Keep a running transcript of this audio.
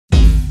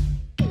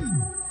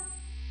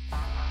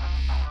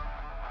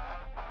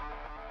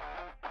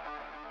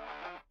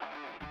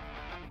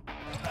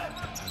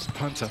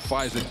Punter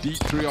fires a deep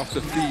three off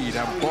the feed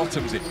and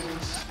bottoms it.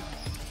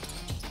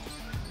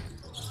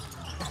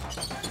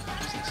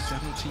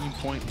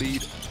 17-point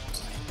lead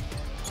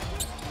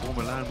for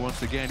Milan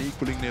once again,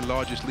 equaling their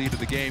largest lead of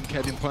the game.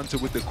 Kevin Punter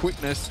with the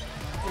quickness.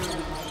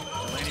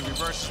 Delaney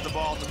reverses the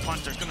ball to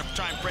Punter. Going to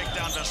try and break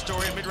down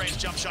Vastoria. Mid-range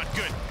jump shot,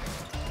 good.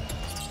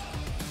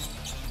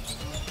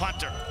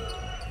 Punter,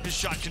 his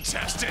shot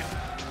contested.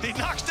 He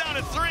knocks down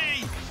a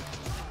three.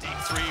 Deep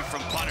three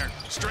from Punter.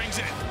 Strings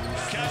it.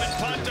 Kevin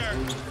Punter.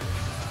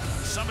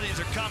 Some of these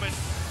are coming.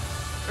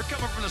 They're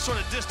coming from the sort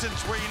of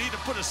distance where you need to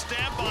put a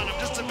stamp on them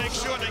just to make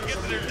sure they get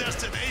to their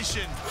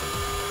destination.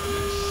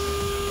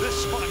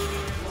 This one,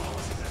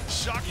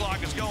 shot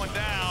clock is going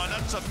down.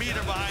 That's a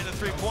meter behind the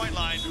three-point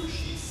line.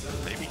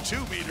 Maybe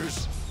 2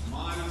 meters.